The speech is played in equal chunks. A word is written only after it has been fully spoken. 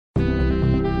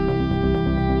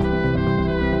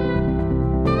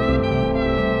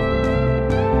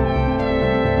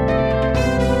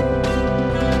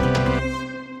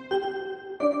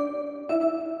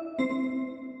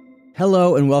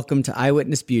Hello and welcome to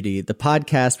Eyewitness Beauty, the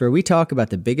podcast where we talk about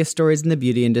the biggest stories in the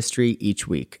beauty industry each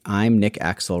week. I'm Nick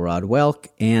Axelrod Welk,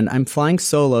 and I'm flying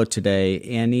solo today.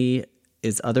 Annie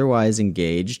is otherwise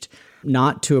engaged,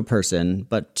 not to a person,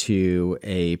 but to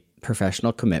a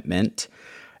professional commitment.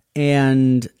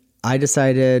 And I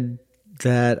decided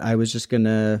that I was just going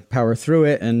to power through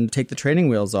it and take the training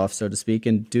wheels off, so to speak,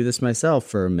 and do this myself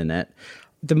for a minute.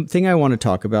 The thing I want to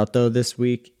talk about, though, this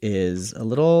week is a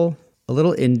little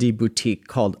indie boutique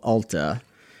called Ulta,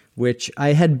 which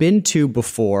I had been to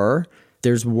before.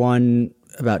 There's one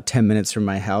about 10 minutes from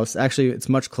my house. Actually, it's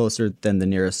much closer than the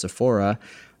nearest Sephora,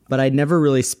 but I'd never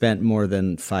really spent more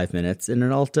than 5 minutes in an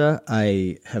Ulta.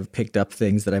 I have picked up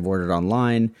things that I've ordered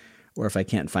online, or if I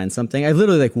can't find something, I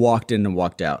literally walked in and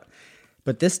walked out.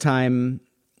 But this time,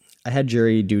 I had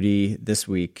jury duty this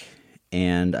week,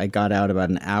 and I got out about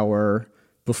an hour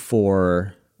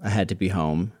before I had to be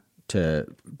home to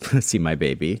see my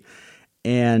baby.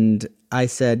 And I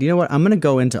said, you know what? I'm going to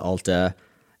go into Ulta.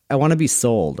 I want to be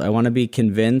sold. I want to be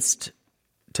convinced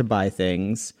to buy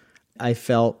things. I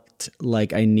felt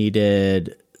like I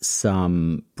needed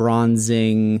some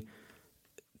bronzing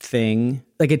thing,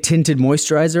 like a tinted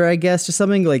moisturizer, I guess, just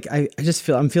something like I just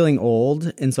feel I'm feeling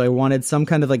old. And so I wanted some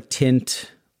kind of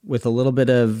tint with a little bit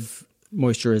of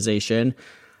moisturization.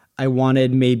 I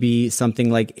wanted maybe something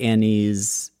like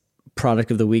Annie's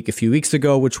product of the week a few weeks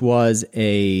ago, which was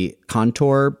a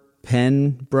contour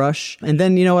pen brush. And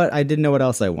then, you know what? I didn't know what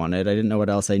else I wanted. I didn't know what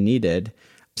else I needed.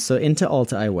 So into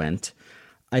Ulta I went.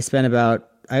 I spent about,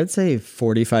 I would say,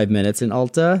 45 minutes in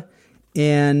Ulta.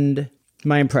 And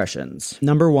my impressions.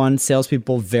 Number one,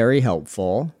 salespeople, very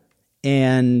helpful.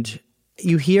 And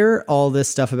you hear all this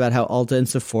stuff about how Ulta and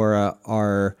Sephora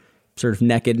are sort of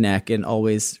neck and neck and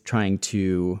always trying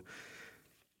to,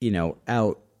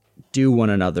 outdo one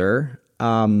another.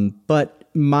 But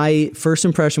my first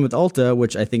impression with Ulta,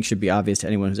 which I think should be obvious to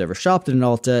anyone who's ever shopped at an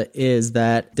Ulta, is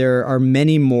that there are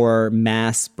many more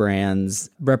mass brands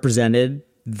represented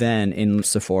than in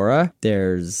Sephora.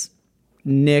 There's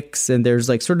NYX and there's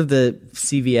sort of the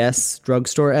CVS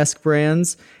drugstore-esque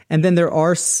brands. And then there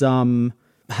are some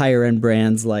higher end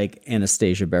brands like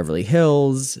Anastasia Beverly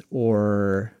Hills,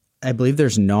 or I believe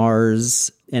there's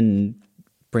NARS and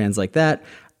brands like that.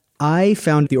 I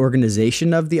found the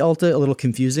organization of the Ulta a little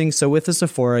confusing. So with the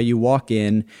Sephora, you walk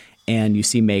in and you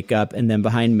see makeup, and then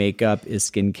behind makeup is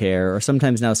skincare, or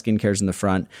sometimes now skincare is in the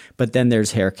front, but then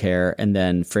there's hair care and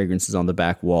then fragrances on the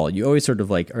back wall. You always sort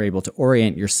of are able to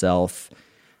orient yourself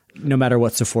no matter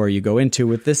what Sephora you go into.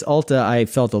 With this Ulta, I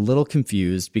felt a little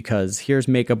confused because here's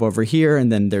makeup over here,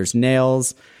 and then there's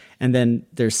nails, and then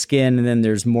there's skin, and then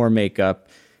there's more makeup,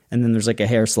 and then there's a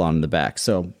hair salon in the back.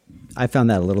 So I found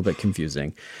that a little bit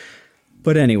confusing.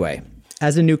 But anyway,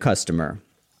 as a new customer,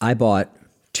 I bought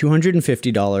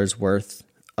 $250 worth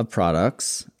of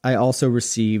products. I also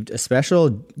received a special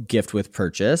gift with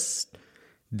purchase.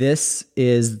 This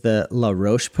is the La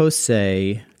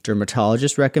Roche-Posay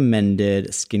Dermatologist Recommended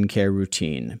Skincare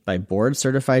Routine by board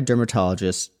certified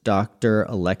dermatologist Dr.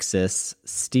 Alexis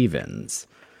Stevens.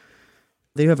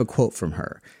 They have a quote from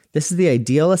her. This is the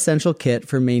ideal essential kit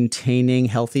for maintaining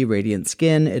healthy, radiant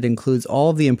skin. It includes all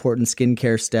of the important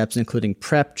skincare steps, including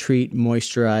prep, treat,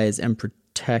 moisturize, and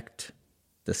protect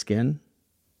the skin.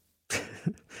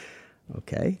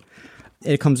 Okay.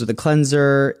 It comes with a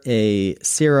cleanser, a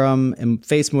serum, a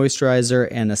face moisturizer,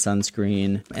 and a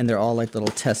sunscreen. And they're all little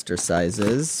tester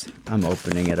sizes. I'm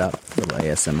opening it up for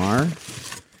ASMR.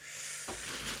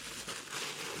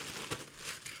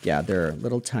 Yeah, they're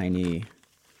little tiny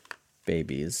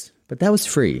babies, but that was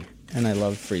free, and I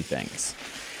love free things.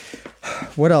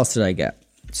 What else did I get?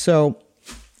 So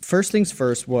first things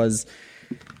first was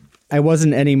I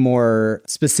wasn't any more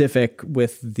specific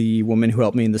with the woman who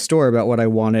helped me in the store about what I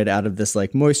wanted out of this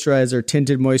moisturizer,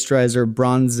 tinted moisturizer,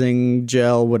 bronzing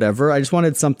gel, whatever. I just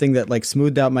wanted something that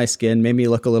smoothed out my skin, made me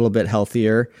look a little bit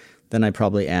healthier than I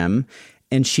probably am.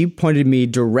 And she pointed me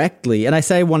directly, and I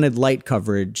said I wanted light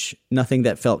coverage, nothing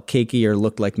that felt cakey or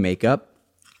looked like makeup.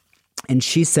 And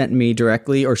she sent me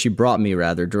directly, or she brought me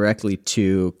rather directly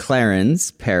to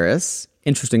Clarins, Paris.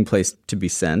 Interesting place to be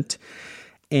sent.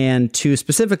 And to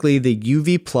specifically the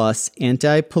UV Plus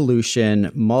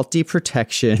Anti-Pollution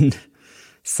Multi-Protection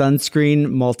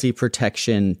Sunscreen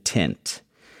Multi-Protection Tint.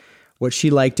 What she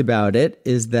liked about it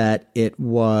is that it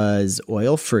was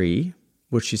oil-free,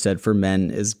 which she said for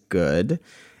men is good.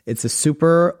 It's a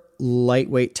super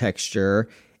lightweight texture.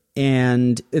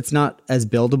 And it's not as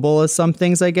buildable as some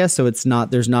things, I guess. So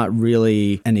there's not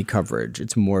really any coverage.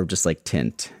 It's more of just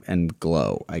tint and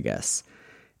glow, I guess.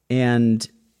 And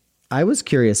I was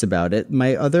curious about it.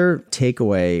 My other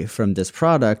takeaway from this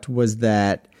product was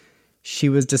that she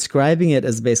was describing it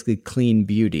as basically clean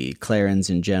beauty, Clarins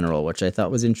in general, which I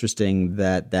thought was interesting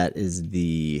that that is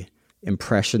the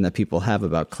impression that people have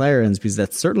about Clarins, because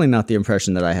that's certainly not the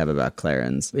impression that I have about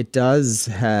Clarins. It does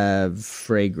have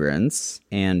fragrance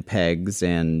and pegs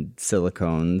and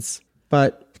silicones,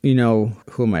 but, you know,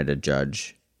 who am I to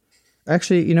judge?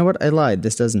 Actually, you know what? I lied.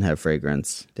 This doesn't have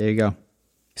fragrance. There you go.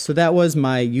 So that was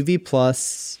my UV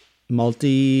Plus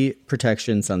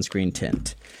multi-protection sunscreen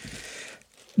tint.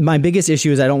 My biggest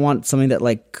issue is I don't want something that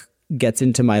like gets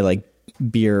into my like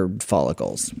beard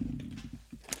follicles.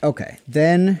 Okay,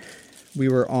 then we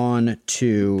were on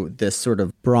to this sort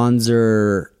of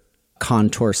bronzer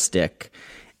contour stick.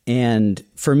 And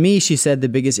for me, she said the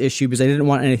biggest issue, because I didn't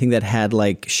want anything that had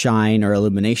like shine or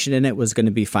illumination in it, was going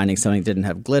to be finding something that didn't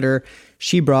have glitter.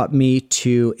 She brought me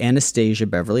to Anastasia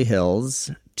Beverly Hills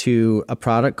to a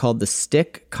product called the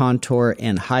Stick Contour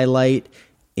and Highlight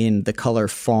in the color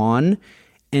Fawn.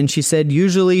 And she said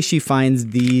usually she finds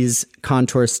these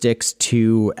contour sticks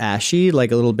too ashy,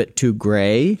 like a little bit too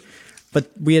gray.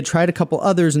 But we had tried a couple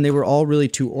others and they were all really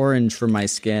too orange for my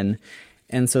skin.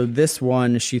 And so this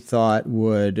one she thought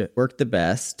would work the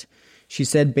best. She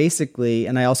said basically,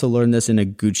 and I also learned this in a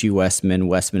Gucci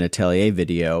Westman Atelier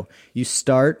video, you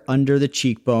start under the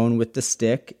cheekbone with the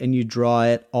stick and you draw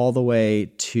it all the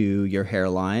way to your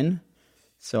hairline.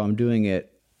 So I'm doing it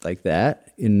like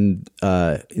that in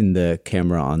the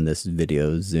camera on this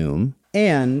video Zoom.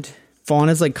 And Fawn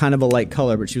is like kind of a light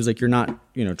color, but she was like, you're not,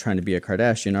 you know, trying to be a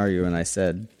Kardashian, are you? And I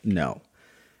said, no.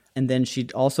 And then she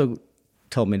also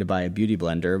told me to buy a beauty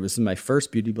blender. This is my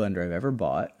first beauty blender I've ever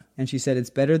bought. And she said, it's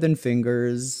better than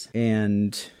fingers.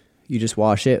 And you just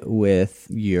wash it with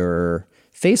your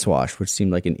face wash, which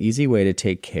seemed like an easy way to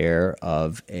take care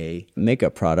of a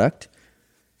makeup product.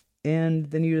 And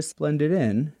then you just blend it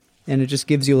in. And it just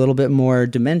gives you a little bit more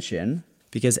dimension,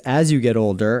 because as you get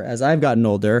older, as I've gotten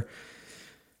older,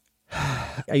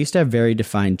 I used to have very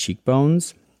defined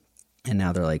cheekbones, and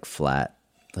now they're like flat,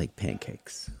 like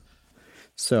pancakes.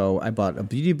 So I bought a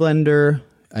beauty blender.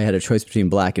 I had a choice between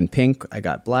black and pink. I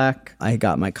got black. I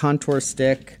got my contour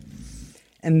stick.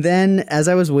 And then as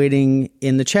I was waiting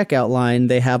in the checkout line,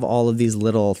 they have all of these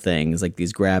little things, like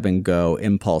these grab and go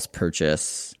impulse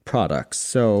purchase products.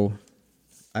 So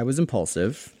I was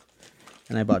impulsive.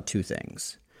 And I bought two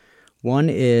things. One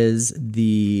is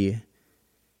the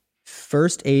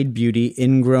First Aid Beauty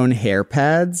ingrown hair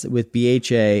pads with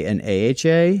BHA and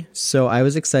AHA. So I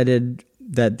was excited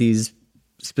that these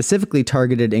specifically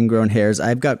targeted ingrown hairs.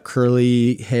 I've got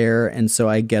curly hair, and so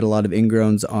I get a lot of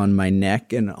ingrowns on my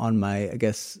neck and on my, I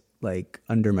guess, like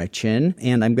under my chin.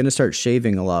 And I'm going to start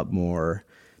shaving a lot more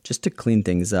just to clean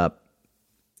things up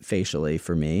facially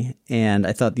for me. And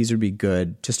I thought these would be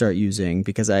good to start using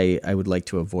because I would like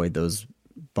to avoid those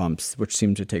bumps, which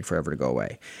seem to take forever to go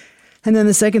away. And then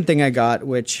the second thing I got,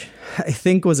 which I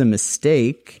think was a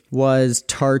mistake, was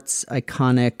Tarte's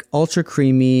iconic Ultra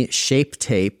Creamy Shape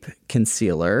Tape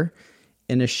Concealer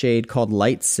in a shade called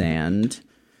Light Sand,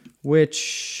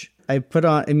 which I put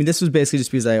on. I mean, this was basically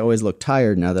just because I always look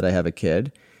tired now that I have a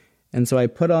kid. And so I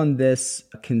put on this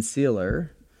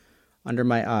concealer under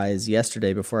my eyes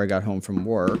yesterday before I got home from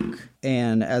work.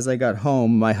 And as I got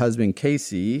home, my husband,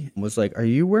 Casey, was like, are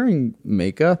you wearing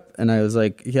makeup? And I was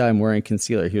like, yeah, I'm wearing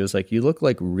concealer. He was like, you look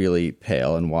like really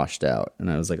pale and washed out.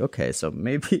 And I was like, okay, so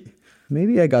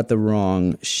maybe I got the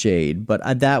wrong shade.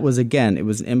 But that was, again, it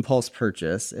was an impulse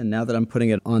purchase. And now that I'm putting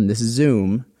it on this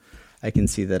Zoom, I can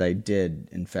see that I did,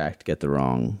 in fact, get the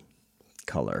wrong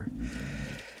color.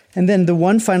 And then the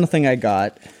one final thing I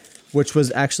got, which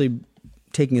was actually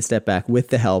taking a step back with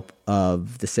the help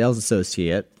of the sales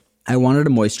associate, I wanted a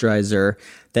moisturizer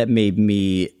that made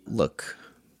me look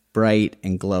bright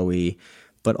and glowy,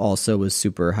 but also was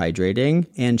super hydrating.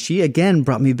 And she, again,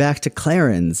 brought me back to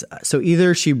Clarins. So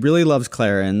either she really loves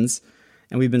Clarins,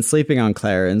 and we've been sleeping on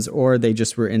Clarins, or they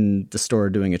just were in the store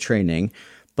doing a training.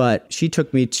 But she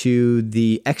took me to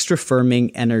the Extra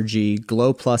Firming Energy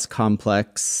Glow Plus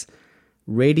Complex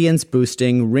Radiance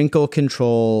Boosting Wrinkle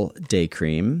Control Day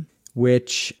Cream,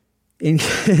 which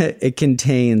it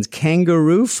contains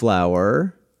kangaroo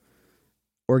flower,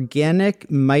 organic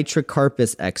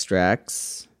mitracarpus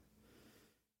extracts,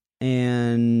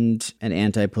 and an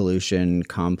anti-pollution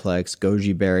complex,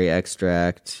 goji berry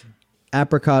extract,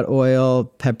 apricot oil,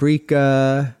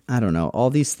 paprika, I don't know, all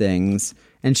these things.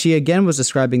 And she again was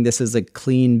describing this as a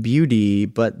clean beauty,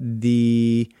 but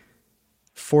the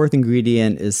fourth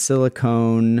ingredient is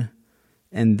silicone.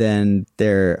 And then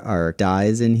there are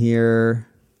dyes in here,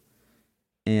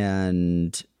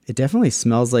 and it definitely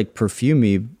smells like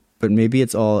perfumey, but maybe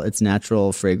it's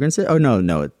natural fragrances. Oh,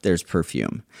 no, there's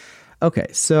perfume. Okay,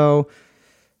 so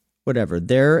whatever.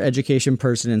 Their education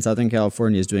person in Southern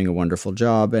California is doing a wonderful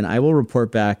job, and I will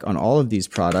report back on all of these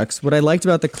products. What I liked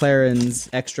about the Clarins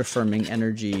Extra Firming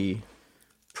Energy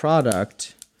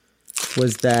product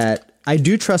was that I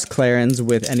do trust Clarins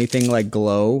with anything like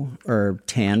glow or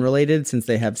tan related, since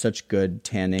they have such good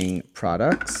tanning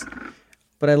products.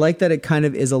 But I like that it kind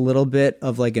of is a little bit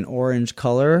of like an orange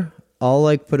color. I'll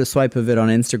like put a swipe of it on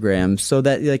Instagram so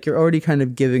that like you're already kind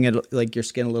of giving it like your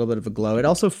skin a little bit of a glow. It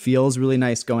also feels really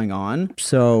nice going on.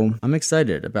 So I'm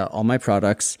excited about all my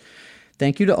products.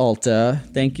 Thank you to Ulta.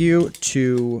 Thank you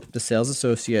to the sales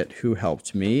associate who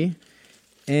helped me.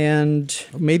 And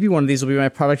maybe one of these will be my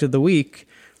product of the week,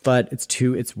 but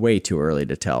it's way too early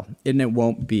to tell. And it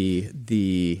won't be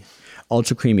the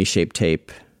Ultra Creamy Shape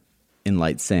Tape in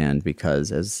light sand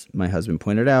because, as my husband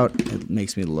pointed out, it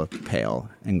makes me look pale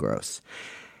and gross.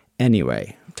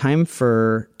 Anyway, time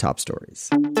for top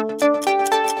stories.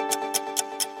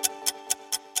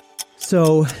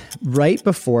 So right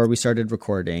before we started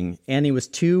recording, Annie was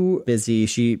too busy.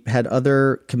 She had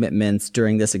other commitments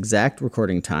during this exact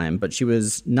recording time, but she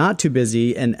was not too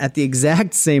busy. And at the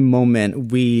exact same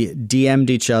moment, we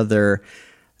DM'd each other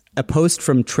a post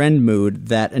from Trend Mood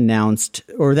that announced,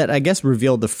 or that I guess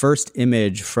revealed the first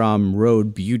image from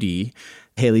Rhode Beauty,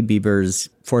 Hailey Bieber's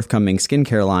forthcoming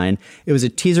skincare line. It was a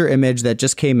teaser image that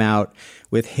just came out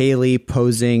with Hailey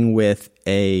posing with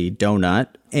a donut.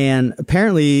 And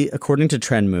apparently, according to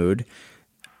Trend Mood,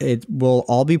 it will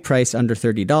all be priced under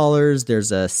 $30.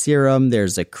 There's a serum,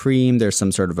 there's a cream, there's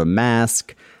some sort of a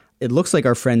mask. It looks like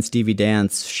our friend Stevie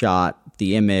Dance shot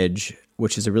the image,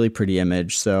 which is a really pretty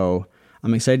image. So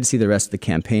I'm excited to see the rest of the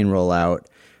campaign roll out.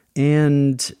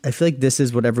 And I feel like this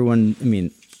is what everyone,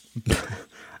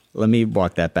 let me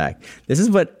walk that back. This is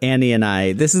what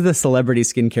this is the celebrity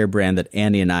skincare brand that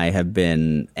Annie and I have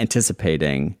been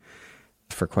anticipating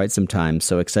for quite some time.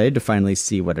 So excited to finally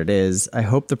see what it is. I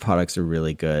hope the products are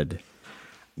really good.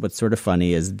 What's sort of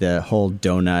funny is the whole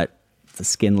donut, the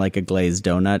skin like a glazed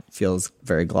donut feels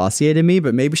very glossy to me,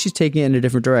 but maybe she's taking it in a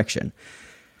different direction.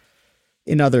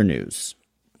 In other news,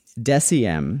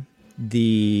 Deciem,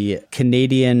 the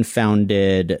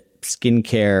Canadian-founded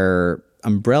skincare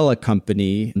umbrella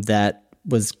company that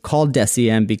was called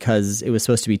Deciem because it was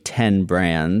supposed to be 10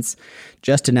 brands,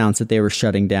 just announced that they were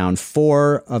shutting down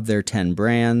 4 of their 10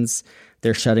 brands.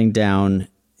 They're shutting down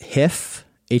HIF,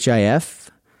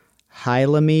 H-I-F,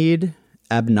 Hylamide,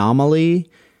 Abnomaly,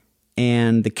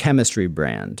 and the Chemistry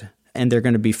brand. And they're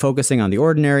going to be focusing on The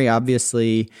Ordinary,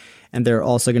 obviously. And they're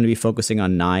also going to be focusing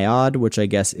on Niod, which I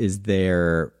guess is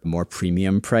their more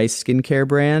premium price skincare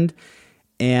brand.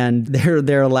 And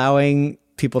they're allowing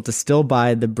people to still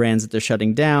buy the brands that they're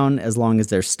shutting down as long as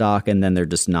they're stock, and then they're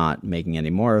just not making any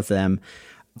more of them.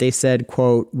 They said,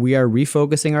 quote, "We are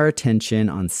refocusing our attention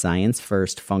on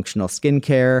science-first functional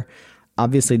skincare."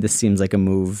 Obviously, this seems like a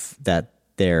move that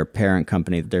their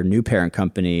new parent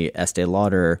company, Estee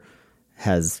Lauder,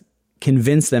 has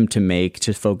convince them to make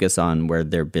to focus on where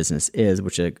their business is,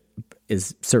 which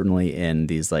is certainly in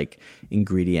these like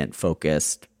ingredient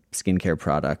focused skincare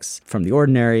products from The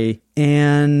Ordinary.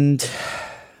 And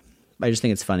I just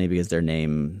think it's funny because their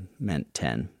name meant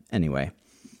 10. Anyway,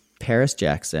 Paris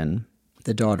Jackson,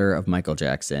 the daughter of Michael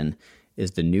Jackson,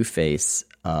 is the new face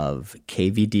of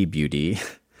KVD Beauty,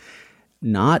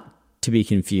 not to be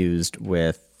confused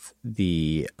with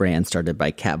the brand started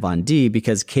by Kat Von D,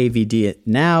 because KVD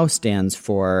now stands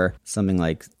for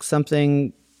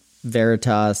something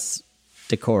Veritas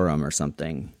Decorum or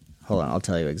something. Hold on, I'll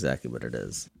tell you exactly what it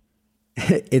is.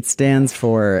 It stands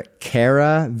for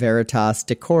Cara Veritas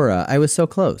Decora. I was so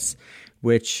close,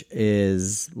 which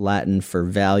is Latin for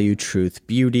value, truth,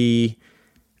 beauty.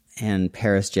 And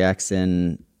Paris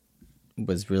Jackson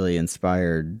was really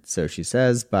inspired, so she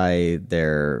says, by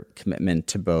their commitment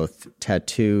to both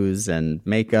tattoos and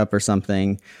makeup or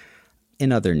something.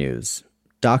 In other news,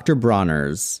 Dr.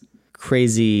 Bronner's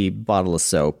crazy bottle of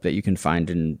soap that you can find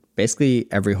in basically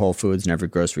every Whole Foods and every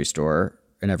grocery store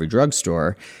and every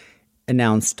drugstore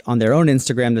announced on their own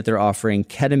Instagram that they're offering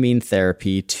ketamine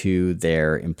therapy to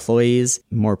their employees.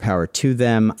 More power to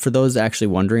them. For those actually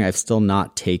wondering, I've still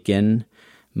not taken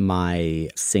my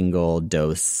single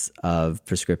dose of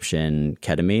prescription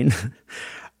ketamine.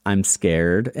 I'm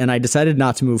scared. And I decided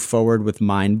not to move forward with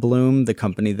Mind Bloom, the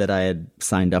company that I had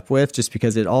signed up with, just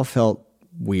because it all felt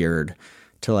weird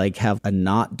to like have a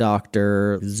not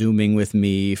doctor Zooming with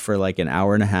me for like an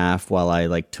hour and a half while I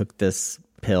like took this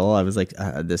pill. I was like,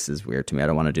 this is weird to me. I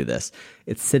don't want to do this.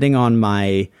 It's sitting on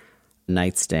my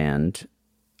nightstand.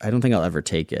 I don't think I'll ever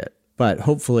take it. But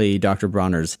hopefully Dr.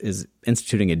 Bronner's is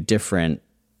instituting a different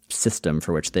system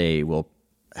for which they will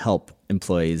help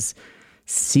employees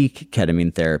seek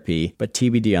ketamine therapy, but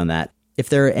TBD on that. If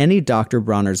there are any Dr.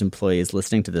 Bronner's employees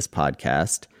listening to this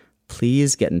podcast,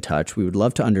 please get in touch. We would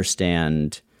love to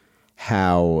understand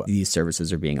how these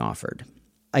services are being offered.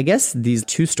 I guess these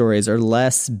two stories are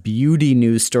less beauty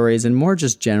news stories and more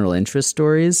just general interest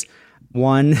stories.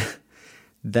 One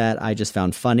that I just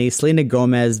found funny, Selena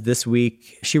Gomez this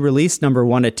week, she released number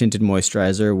 1 at Tinted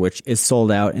Moisturizer, which is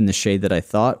sold out in the shade that I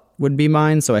thought would be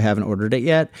mine, so I haven't ordered it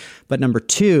yet. But number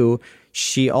 2,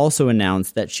 she also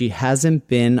announced that she hasn't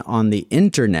been on the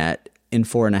internet in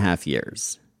 4.5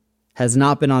 years. Has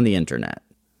not been on the internet.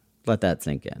 Let that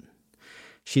sink in.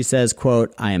 She says,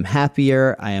 quote, "I am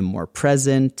happier, I am more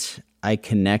present, I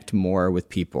connect more with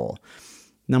people."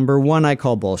 Number 1, I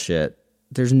call bullshit.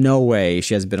 There's no way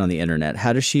she hasn't been on the internet.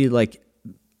 How does she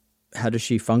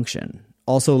function?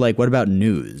 Also, what about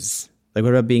news? What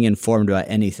about being informed about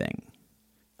anything?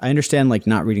 I understand,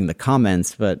 not reading the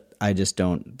comments, but I just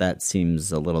don't, that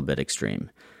seems a little bit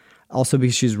extreme. Also,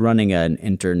 because she's running an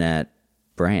internet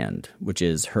brand, which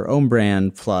is her own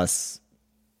brand plus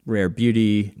Rare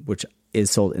Beauty, which is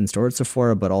sold in store at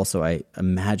Sephora, but also I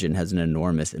imagine has an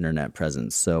enormous internet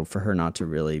presence. So for her not to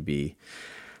really be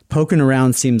poking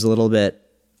around seems a little bit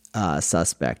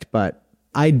suspect. But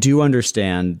I do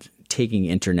understand taking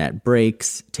internet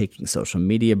breaks, taking social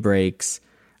media breaks.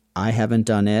 I haven't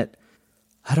done it.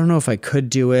 I don't know if I could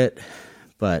do it,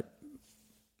 but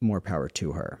more power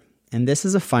to her. And this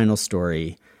is a final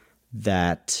story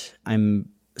that I'm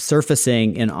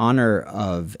surfacing in honor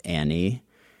of Annie,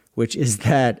 which is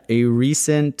that a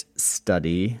recent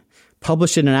study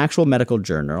published in an actual medical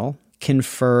journal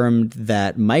confirmed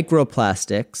that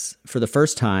microplastics, for the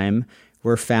first time,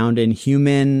 were found in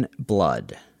human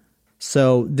blood.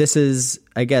 So this is,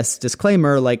 I guess,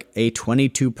 disclaimer, a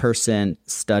 22%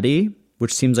 study,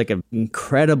 which seems like an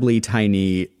incredibly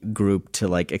tiny group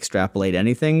to extrapolate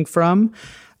anything from.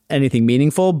 Anything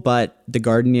meaningful, but The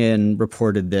Guardian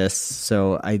reported this,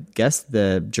 so I guess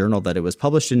the journal that it was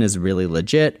published in is really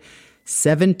legit.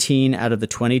 17 out of the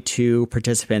 22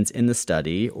 participants in the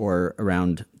study, or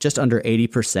around just under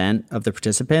 80% of the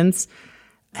participants,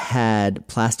 had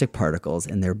plastic particles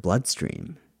in their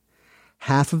bloodstream.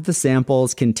 Half of the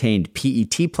samples contained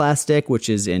PET plastic, which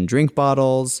is in drink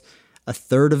bottles. A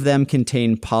third of them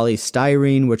contained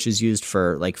polystyrene, which is used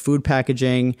for food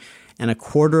packaging. And a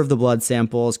quarter of the blood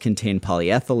samples contain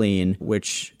polyethylene,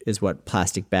 which is what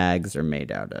plastic bags are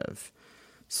made out of.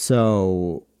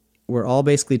 So we're all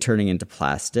basically turning into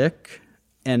plastic.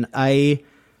 And I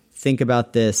think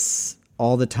about this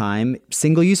all the time.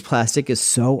 Single-use plastic is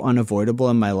so unavoidable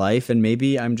in my life, and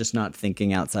maybe I'm just not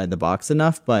thinking outside the box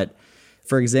enough. But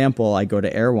for example, I go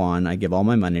to Erewhon. I give all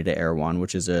my money to Erewhon,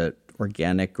 which is an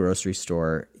organic grocery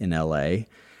store in LA.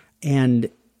 And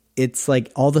it's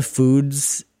all the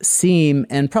foods seem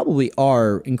and probably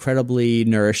are incredibly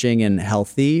nourishing and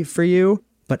healthy for you,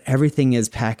 but everything is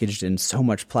packaged in so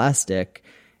much plastic.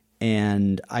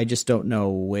 And I just don't know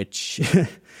which,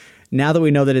 now that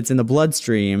we know that it's in the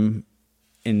bloodstream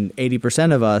in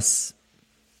 80% of us,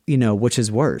 which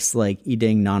is worse,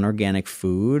 eating non-organic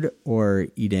food or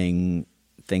eating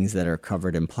things that are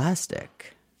covered in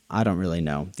plastic. I don't really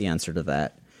know the answer to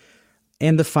that.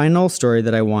 And the final story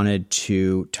that I wanted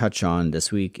to touch on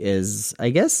this week is, I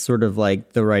guess, sort of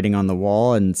the writing on the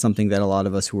wall and something that a lot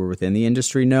of us who are within the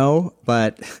industry know.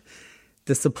 But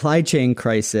the supply chain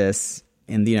crisis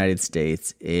in the United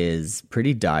States is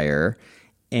pretty dire.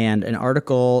 And an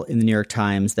article in the New York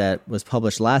Times that was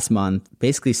published last month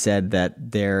basically said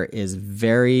that there is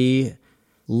very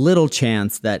little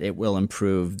chance that it will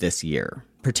improve this year.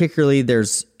 Particularly,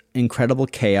 there's incredible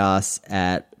chaos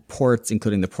at ports,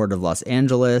 including the Port of Los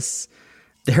Angeles.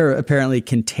 There are apparently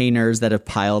containers that have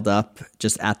piled up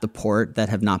just at the port that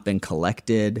have not been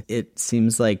collected. It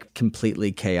seems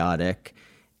completely chaotic.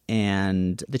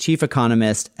 And the chief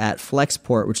economist at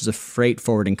Flexport, which is a freight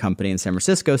forwarding company in San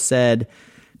Francisco, said,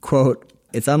 quote,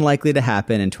 "It's unlikely to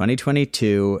happen in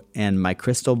 2022, and my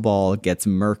crystal ball gets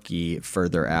murky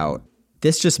further out."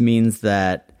 This just means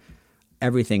that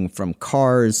everything from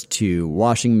cars to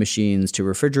washing machines to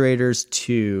refrigerators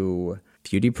to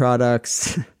beauty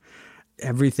products,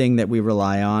 everything that we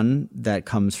rely on that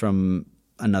comes from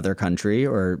another country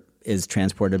or is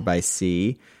transported by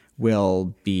sea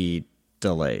will be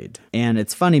delayed. And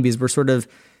it's funny because we're sort of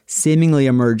seemingly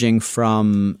emerging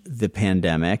from the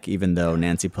pandemic, even though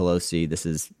Nancy Pelosi, this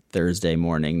is Thursday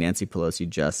morning, Nancy Pelosi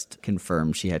just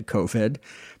confirmed she had COVID.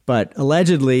 But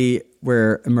allegedly,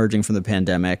 we're emerging from the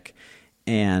pandemic.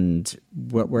 And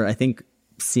what we're, I think,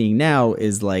 seeing now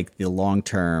is the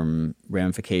long-term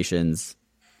ramifications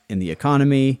in the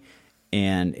economy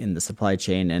and in the supply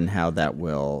chain and how that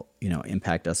will,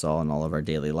 impact us all in all of our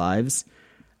daily lives.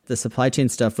 The supply chain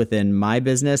stuff within my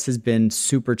business has been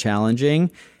super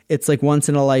challenging. It's like once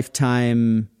in a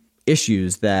lifetime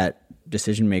issues that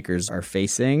decision makers are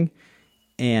facing.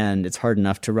 And it's hard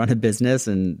enough to run a business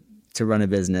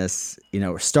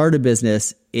start a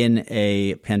business in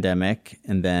a pandemic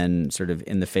and then sort of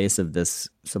in the face of this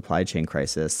supply chain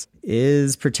crisis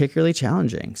is particularly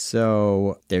challenging.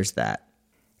 So there's that.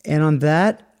 And on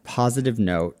that positive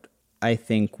note, I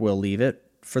think we'll leave it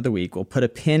for the week. We'll put a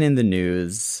pin in the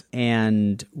news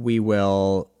and we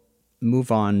will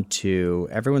move on to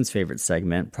everyone's favorite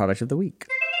segment, Product of the Week.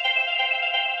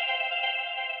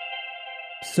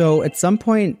 So at some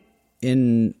point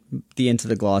in the Into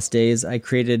the Gloss days, I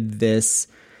created this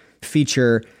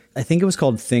feature. I think it was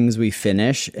called Things We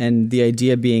Finish. And the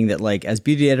idea being that like as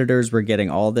beauty editors, we're getting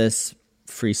all this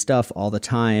free stuff all the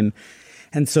time.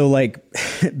 And so like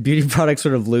beauty products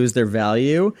sort of lose their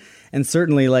value. And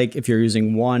certainly like if you're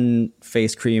using one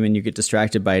face cream and you get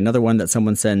distracted by another one that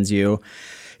someone sends you,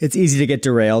 it's easy to get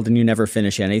derailed and you never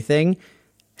finish anything.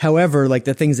 However, like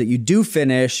the things that you do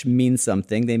finish mean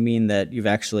something. They mean that you've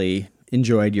actually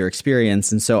enjoyed your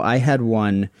experience. And so I had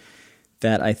one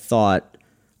that I thought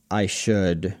I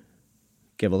should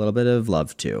give a little bit of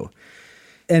love to.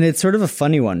 And it's sort of a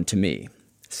funny one to me.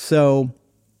 So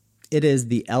it is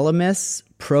the Elemis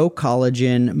Pro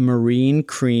Collagen Marine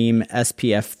Cream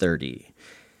SPF 30.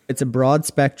 It's a broad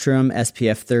spectrum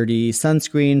SPF 30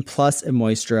 sunscreen plus a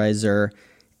moisturizer.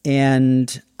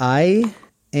 And I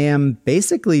am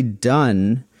basically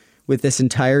done with this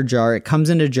entire jar. It comes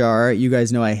in a jar. You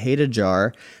guys know I hate a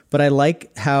jar, but I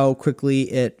like how quickly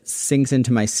it sinks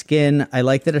into my skin. I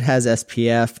like that it has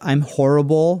SPF. I'm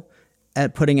horrible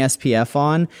at putting SPF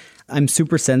on. I'm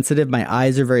super sensitive. My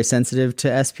eyes are very sensitive to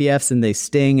SPFs and they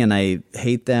sting and I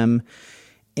hate them.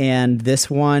 And this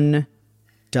one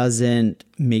doesn't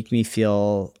make me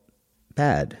feel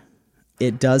bad.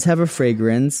 It does have a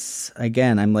fragrance.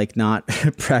 Again, I'm like not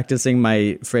practicing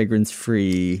my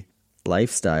fragrance-free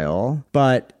lifestyle,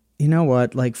 but you know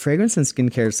what? Like fragrance and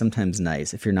skincare is sometimes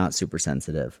nice if you're not super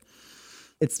sensitive.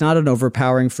 It's not an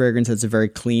overpowering fragrance. It's a very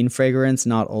clean fragrance,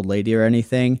 not old lady or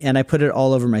anything. And I put it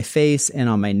all over my face and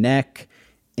on my neck.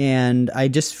 And I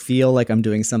just feel like I'm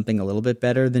doing something a little bit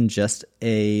better than just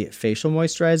a facial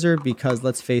moisturizer because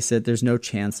let's face it, there's no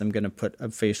chance I'm going to put a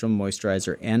facial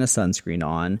moisturizer and a sunscreen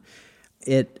on.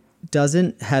 It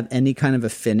doesn't have any kind of a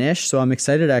finish. So I'm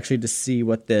excited actually to see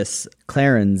what this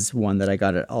Clarins one that I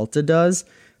got at Ulta does.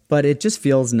 But it just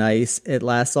feels nice. It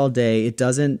lasts all day. It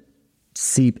doesn't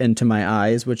seep into my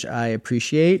eyes, which I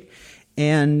appreciate.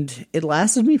 And it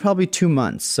lasted me probably 2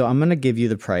 months. So I'm going to give you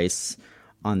the price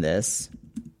on this.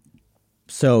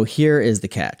 So here is the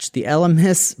catch. The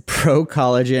Elemis Pro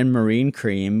Collagen Marine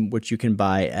Cream, which you can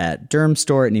buy at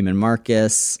Dermstore, at Neiman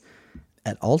Marcus,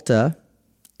 at Ulta,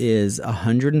 is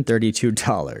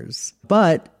 $132.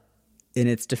 But in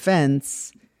its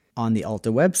defense, on the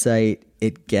Ulta website,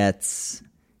 it gets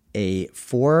a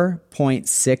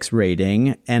 4.6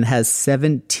 rating and has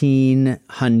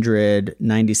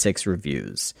 1,796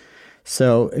 reviews.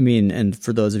 So, I mean, and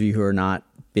for those of you who are not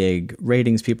big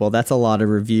ratings people, that's a lot of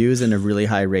reviews and a really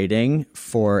high rating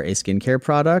for a skincare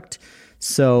product.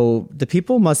 So the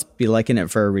people must be liking it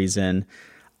for a reason.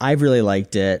 I've really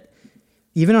liked it.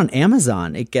 Even on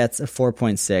Amazon, it gets a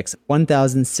 4.6,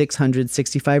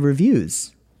 1,665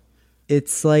 reviews.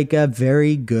 It's like a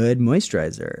very good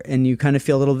moisturizer, and you kind of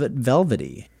feel a little bit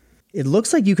velvety. It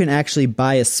looks like you can actually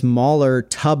buy a smaller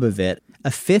tub of it,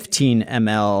 a 15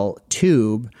 ml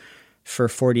tube for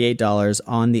 $48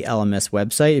 on the Elemis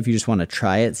website if you just want to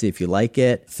try it, see if you like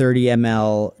it. 30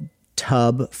 ml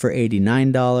tub for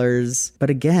 $89. But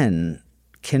again,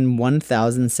 can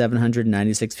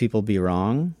 1,796 people be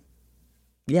wrong?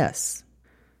 Yes.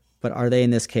 But are they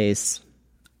in this case?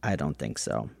 I don't think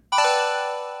so.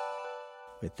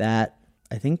 With that,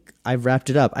 I think I've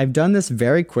wrapped it up. I've done this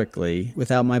very quickly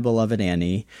without my beloved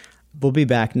Annie. We'll be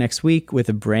back next week with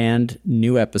a brand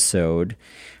new episode.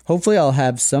 Hopefully I'll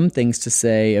have some things to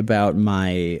say about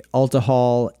my Ulta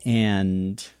haul,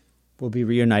 and we'll be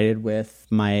reunited with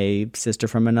my sister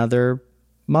from another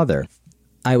mother.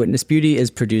 Eyewitness Beauty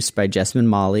is produced by Jessamine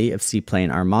Molly of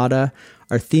Seaplane Armada.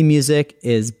 Our theme music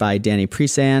is by Danny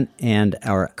Presant, and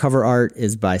our cover art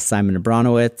is by Simon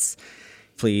Abronowitz.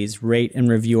 Please rate and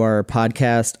review our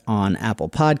podcast on Apple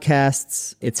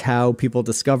Podcasts. It's how people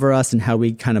discover us and how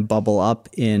we kind of bubble up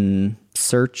in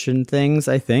search and things,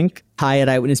 I think.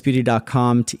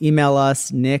 Hi@eyewitnessbeauty.com to email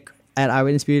us,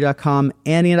 Nick@eyewitnessbeauty.com,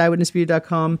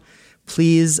 Annie@eyewitnessbeauty.com.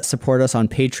 Please support us on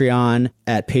Patreon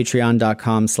at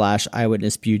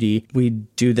patreon.com/eyewitnessbeauty. We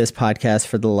do this podcast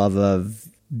for the love of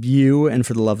you and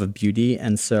for the love of beauty.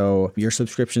 And so your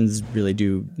subscriptions really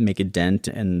do make a dent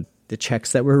in the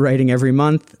checks that we're writing every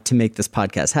month to make this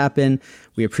podcast happen.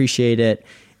 We appreciate it.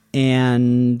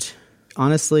 And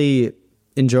honestly,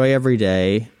 enjoy every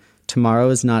day. Tomorrow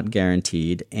is not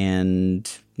guaranteed, and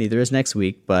neither is next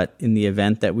week. But in the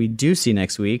event that we do see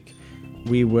next week,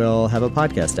 we will have a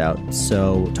podcast out.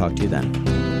 So talk to you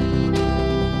then.